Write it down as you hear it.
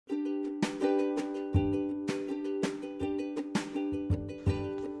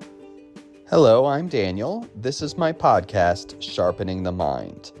Hello, I'm Daniel. This is my podcast, Sharpening the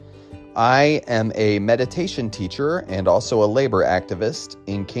Mind. I am a meditation teacher and also a labor activist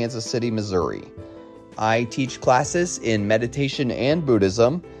in Kansas City, Missouri. I teach classes in meditation and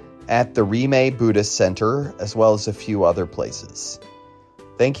Buddhism at the Rimei Buddhist Center, as well as a few other places.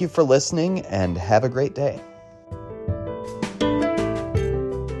 Thank you for listening and have a great day.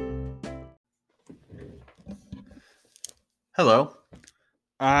 Hello.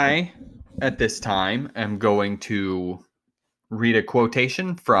 I, at this time, am going to read a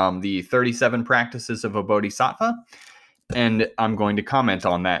quotation from the 37 Practices of a Bodhisattva, and I'm going to comment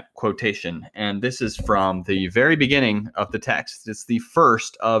on that quotation. And this is from the very beginning of the text. It's the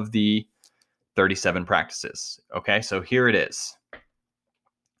first of the 37 practices. Okay, so here it is.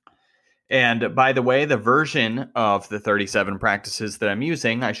 And by the way, the version of the 37 practices that I'm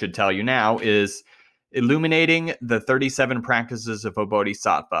using, I should tell you now, is Illuminating the 37 Practices of a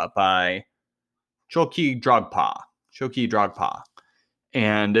Bodhisattva by Chokyi Drogpa.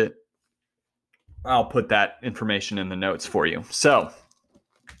 And I'll put that information in the notes for you. So,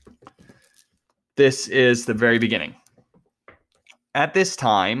 this is the very beginning. At this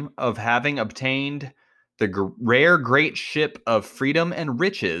time of having obtained the rare great ship of freedom and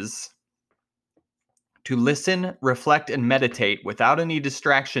riches, to listen, reflect, and meditate without any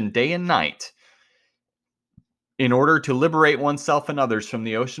distraction day and night, in order to liberate oneself and others from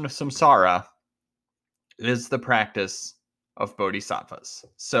the ocean of samsara, is the practice of bodhisattvas.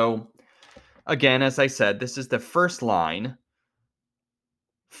 So, again, as I said, this is the first line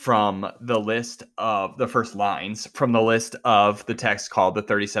from the list of the first lines from the list of the text called the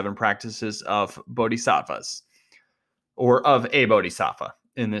 37 Practices of Bodhisattvas, or of a Bodhisattva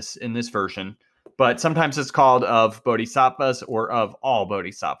in this version. But sometimes it's called of Bodhisattvas or of all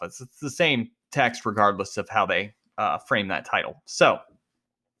Bodhisattvas. It's the same text regardless of how they frame that title. So,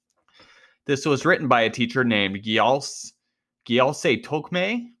 this was written by a teacher named Gyaltse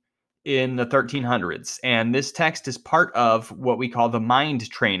Tokme in the 1300s. And this text is part of what we call the mind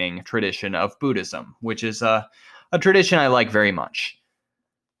training tradition of Buddhism, which is a tradition I like very much.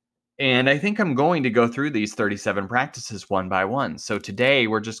 And I think I'm going to go through these 37 practices one by one. So today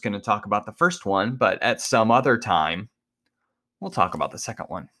we're just going to talk about the first one, but at some other time, we'll talk about the second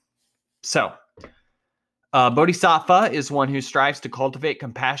one. So, Bodhisattva is one who strives to cultivate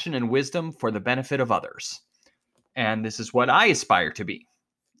compassion and wisdom for the benefit of others. And this is what I aspire to be,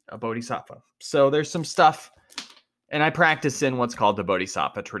 a Bodhisattva. So there's some stuff, and I practice in what's called the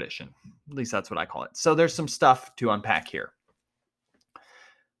Bodhisattva tradition. At least that's what I call it. So there's some stuff to unpack here.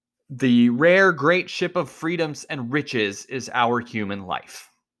 The rare great ship of freedoms and riches is our human life.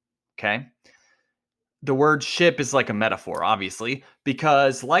 Okay? The word ship is like a metaphor, obviously,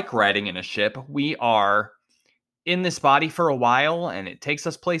 because like riding in a ship, we are in this body for a while, and it takes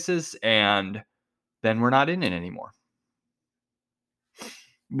us places, and then we're not in it anymore.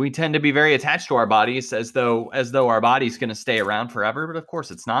 We tend to be very attached to our bodies as though our body's going to stay around forever, but of course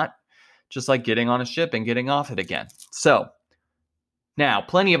it's not. Just like getting on a ship and getting off it again. So, now,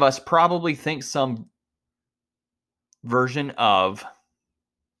 plenty of us probably think some version of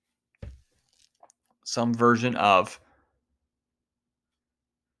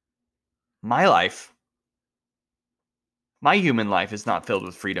my life, my human life is not filled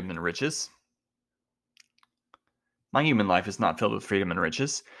with freedom and riches. My human life is not filled with freedom and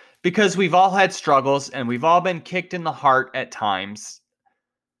riches because we've all had struggles and we've all been kicked in the heart at times.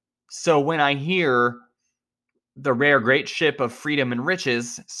 So when I hear the rare great ship of freedom and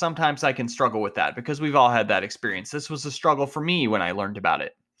riches, sometimes I can struggle with that because we've all had that experience. This was a struggle for me when I learned about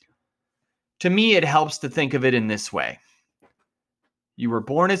it. To me, it helps to think of it in this way. You were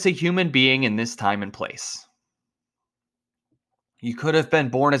born as a human being in this time and place. You could have been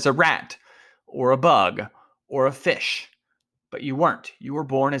born as a rat or a bug or a fish, but you weren't. You were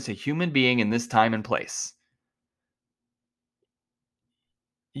born as a human being in this time and place.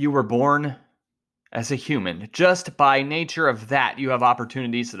 You were born as a human. Just by nature of that, you have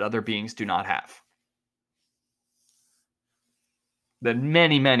opportunities that other beings do not have. That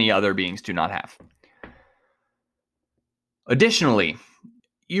many, many other beings do not have. Additionally,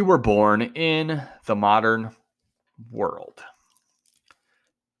 you were born in the modern world.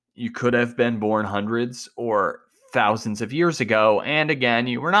 You could have been born hundreds or thousands of years ago, and again,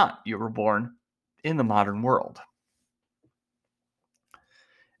 you were not. You were born in the modern world.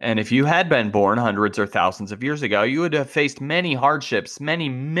 And if you had been born hundreds or thousands of years ago, you would have faced many hardships, many,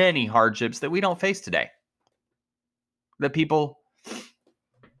 many hardships that we don't face today. That people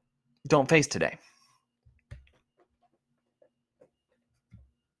don't face today.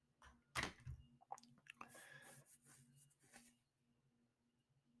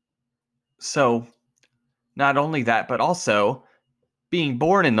 So not only that, but also being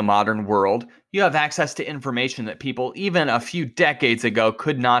born in the modern world, you have access to information that people even a few decades ago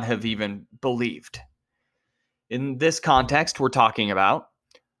could not have even believed. In this context, we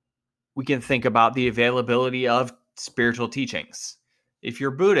can think about the availability of spiritual teachings. If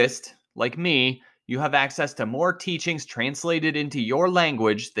you're Buddhist, like me, you have access to more teachings translated into your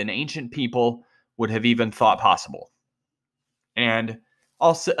language than ancient people would have even thought possible. And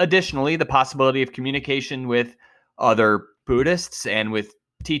also, additionally, the possibility of communication with other Buddhists and with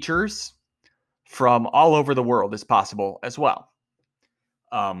teachers from all over the world is possible as well.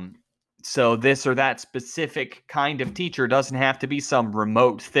 So this or that specific kind of teacher doesn't have to be some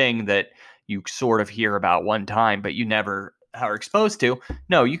remote thing that you sort of hear about one time, but you never are exposed to.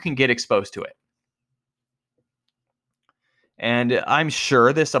 No, you can get exposed to it. And I'm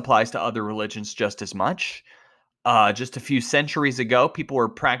sure this applies to other religions just as much. Just a few centuries ago, people were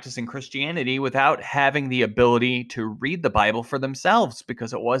practicing Christianity without having the ability to read the Bible for themselves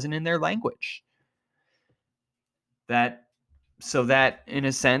because it wasn't in their language. So that, in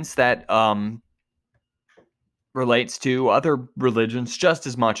a sense, that relates to other religions just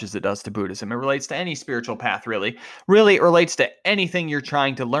as much as it does to Buddhism. It relates to any spiritual path, really. Really, it relates to anything you're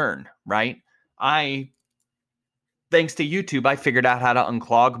trying to learn, right? Thanks to YouTube, I figured out how to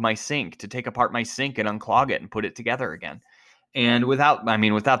unclog my sink, to take apart my sink and unclog it and put it together again. And without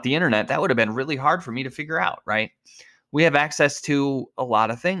the internet, that would have been really hard for me to figure out, right? We have access to a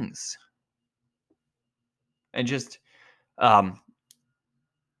lot of things. And just, that's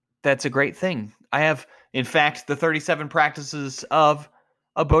a great thing. I have, in fact, the 37 practices of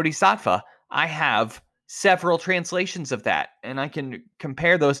a bodhisattva. I have several translations of that, and I can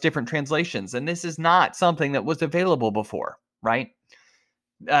compare those different translations. And this is not something that was available before, right?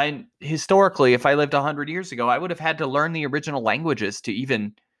 And historically, if I lived 100 years ago, I would have had to learn the original languages to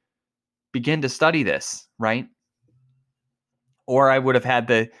even begin to study this, right? Or I would have had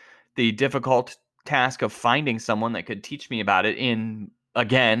the difficult task of finding someone that could teach me about it in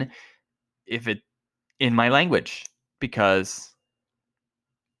my language, because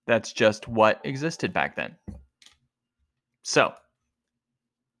that's just what existed back then. So,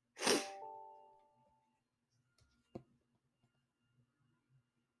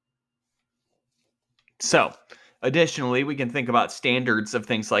 additionally, we can think about standards of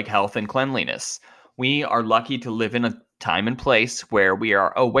things like health and cleanliness. We are lucky to live in a time and place where we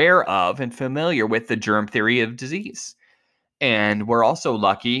are aware of and familiar with the germ theory of disease. And we're also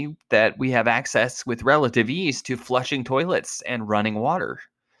lucky that we have access with relative ease to flushing toilets and running water.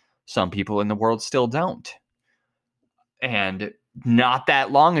 Some people in the world still don't. And not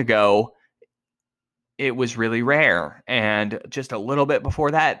that long ago, it was really rare. And just a little bit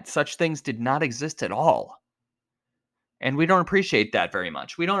before that, such things did not exist at all. And we don't appreciate that very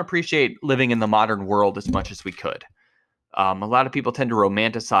much. We don't appreciate living in the modern world as much as we could. A lot of people tend to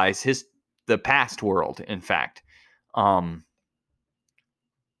romanticize the past world, in fact.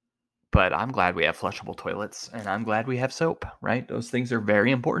 But I'm glad we have flushable toilets, and I'm glad we have soap, right? Those things are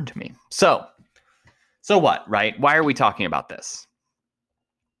very important to me. So what, right? Why are we talking about this?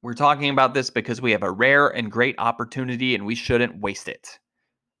 We're talking about this because we have a rare and great opportunity, and we shouldn't waste it.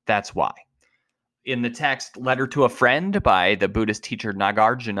 That's why. In the text Letter to a Friend by the Buddhist teacher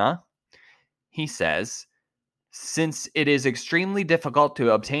Nagarjuna, he says, "Since it is extremely difficult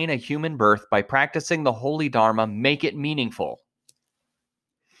to obtain a human birth by practicing the holy Dharma, make it meaningful."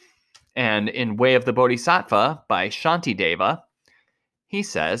 And in Way of the Bodhisattva by Shantideva, he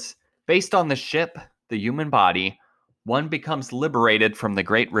says, "Based on the ship, the human body, one becomes liberated from the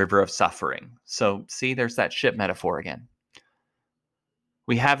great river of suffering." So, see, there's that ship metaphor again.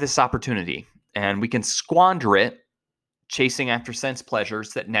 We have this opportunity, and we can squander it chasing after sense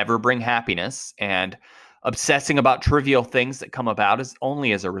pleasures that never bring happiness and obsessing about trivial things that come about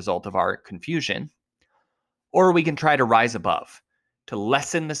only as a result of our confusion. Or we can try to rise above, to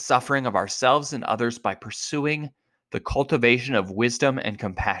lessen the suffering of ourselves and others by pursuing the cultivation of wisdom and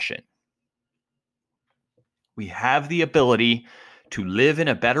compassion. We have the ability to live in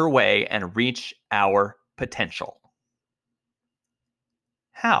a better way and reach our potential.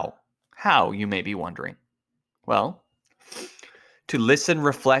 How? How, you may be wondering? Well, to listen,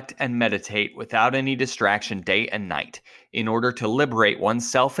 reflect, and meditate without any distraction day and night in order to liberate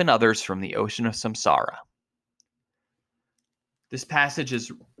oneself and others from the ocean of samsara. This passage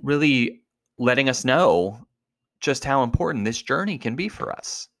is really letting us know just how important this journey can be for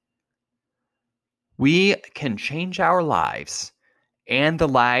us. We can change our lives and the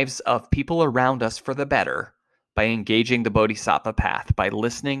lives of people around us for the better by engaging the Bodhisattva path, by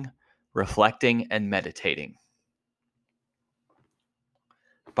listening, reflecting, and meditating.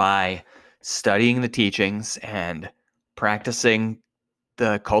 By studying the teachings and practicing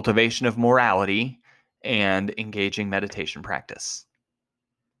the cultivation of morality and engaging meditation practice.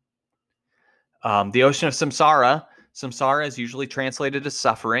 The ocean of samsara is usually translated as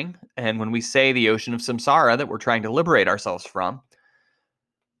suffering. And when we say the ocean of samsara that we're trying to liberate ourselves from,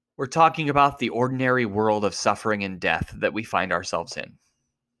 we're talking about the ordinary world of suffering and death that we find ourselves in.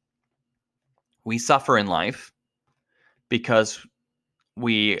 We suffer in life because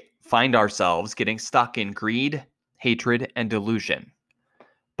we find ourselves getting stuck in greed, hatred, and delusion.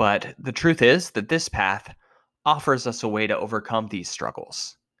 But the truth is that this path offers us a way to overcome these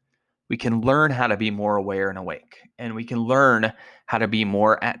struggles. We can learn how to be more aware and awake, and we can learn how to be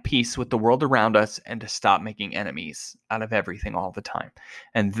more at peace with the world around us and to stop making enemies out of everything all the time.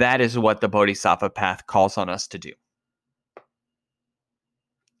 And that is what the Bodhisattva path calls on us to do.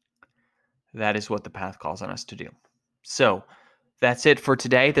 That is what the path calls on us to do. So that's it for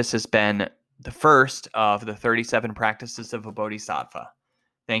today. This has been the first of the 37 practices of a Bodhisattva.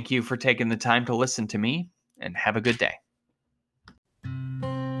 Thank you for taking the time to listen to me, and have a good day.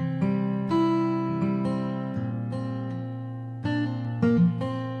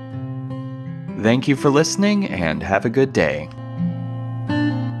 Thank you for listening, and have a good day.